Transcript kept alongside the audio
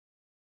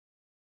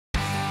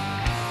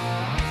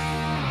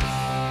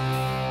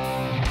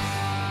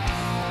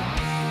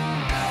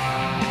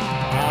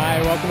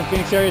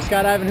Phoenix area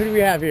skydiving. Who do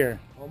we have here?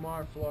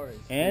 Omar Flores.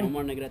 And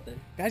Omar Negrete.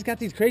 guys got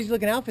these crazy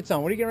looking outfits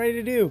on. What are you getting ready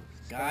to do?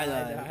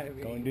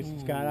 Skydive. Go and do some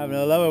skydiving.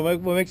 I love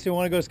it. What makes you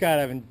want to go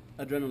skydiving?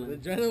 Adrenaline.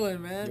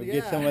 Adrenaline, man. You'll Yeah.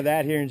 get some of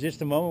that here in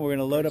just a moment. We're going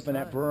to load up in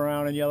that burn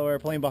around and yellow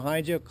airplane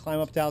behind you, climb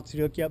up to altitude,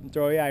 hook you up, and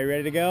throw you out. You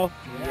ready to go?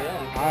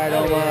 Yeah. All right,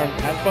 Omar.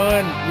 Have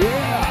fun.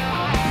 Yeah.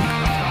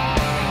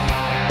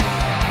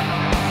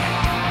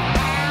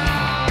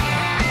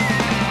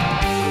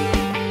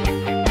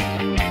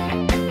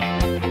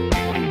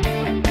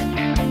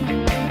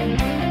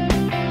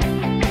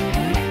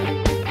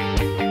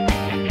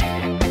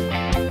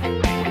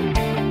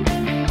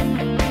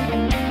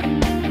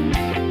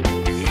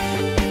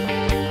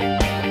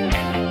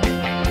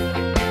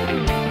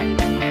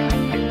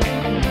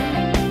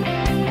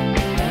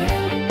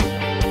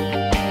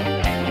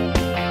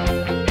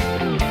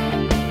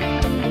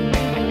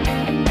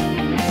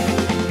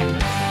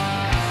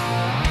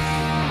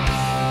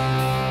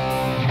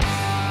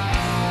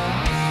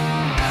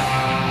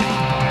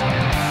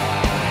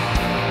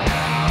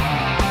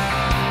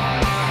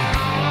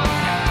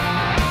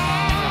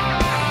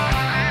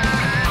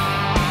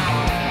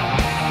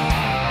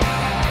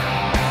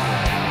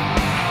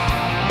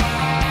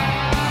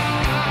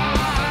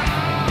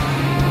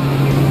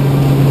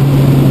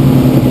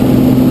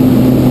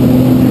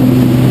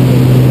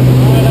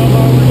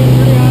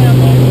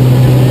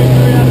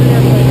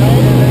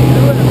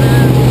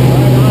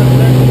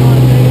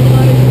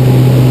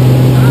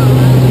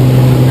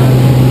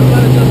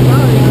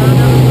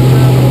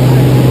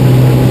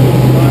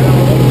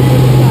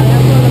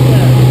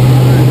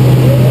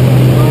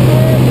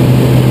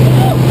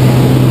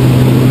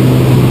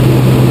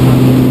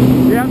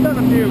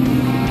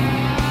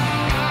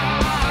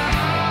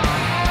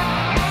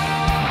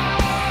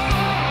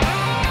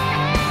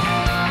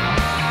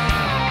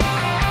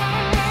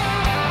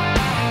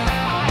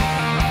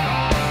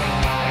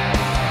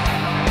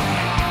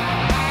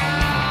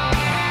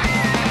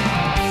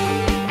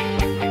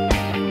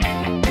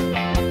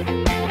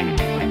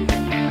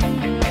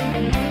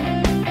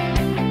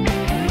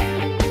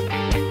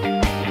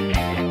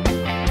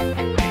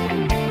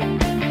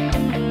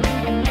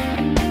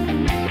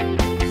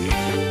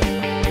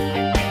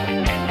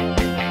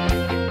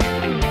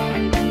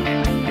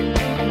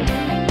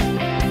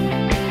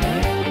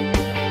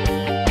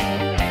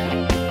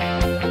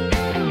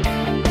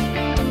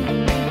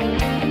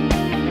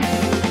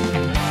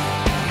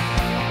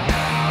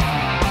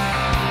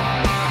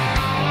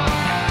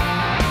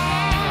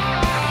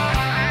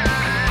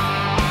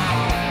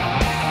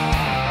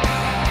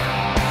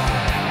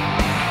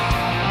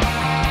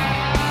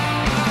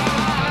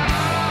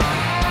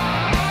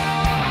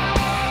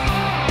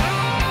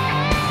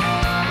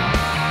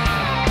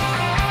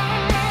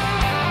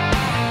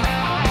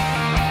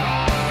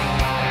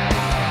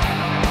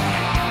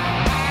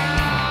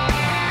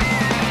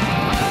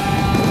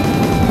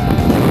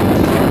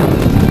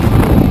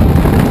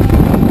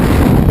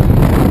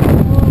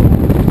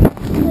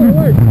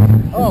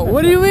 Oh,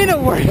 what do you mean it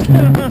worked?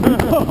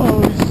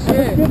 Oh,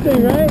 shit. Good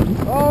thing, right?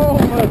 Oh,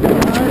 my God.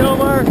 All right,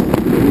 Omar.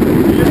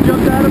 You just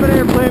jumped out of an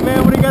airplane,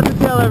 man. What do you got to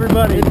tell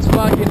everybody? It's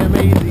fucking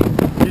amazing.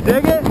 You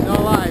dig it?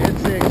 No lie,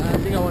 it's sick. I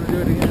think I want to do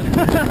it again.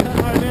 All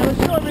right, man.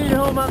 Let's show me at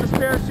home how this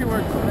parachute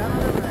works.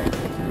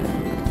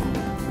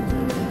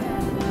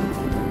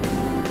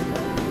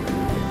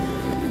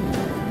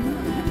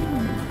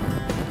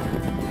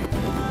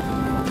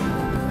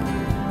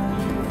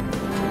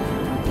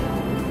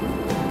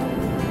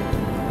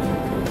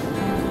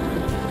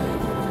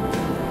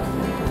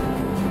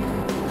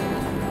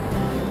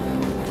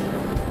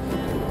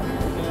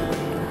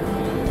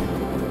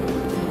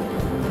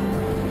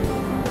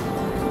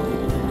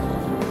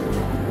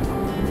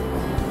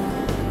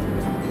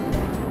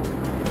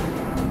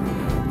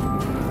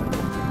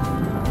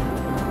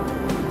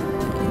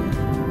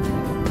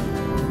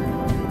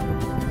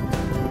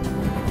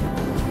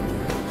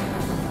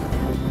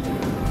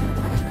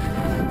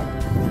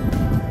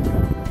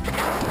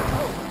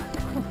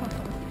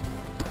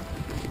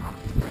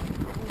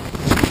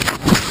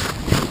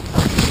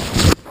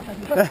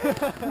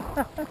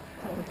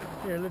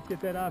 Here, let's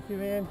get that off you,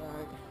 man.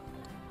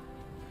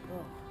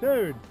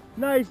 Dude,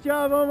 nice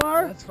job,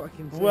 Omar. That's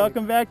fucking sick.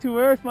 Welcome back to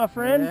Earth, my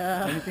friend.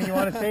 Yeah. Anything you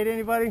want to say to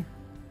anybody?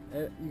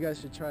 You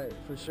guys should try it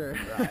for sure.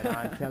 Right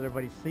on. Tell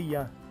everybody, see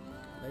ya.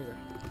 Later.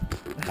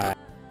 All right.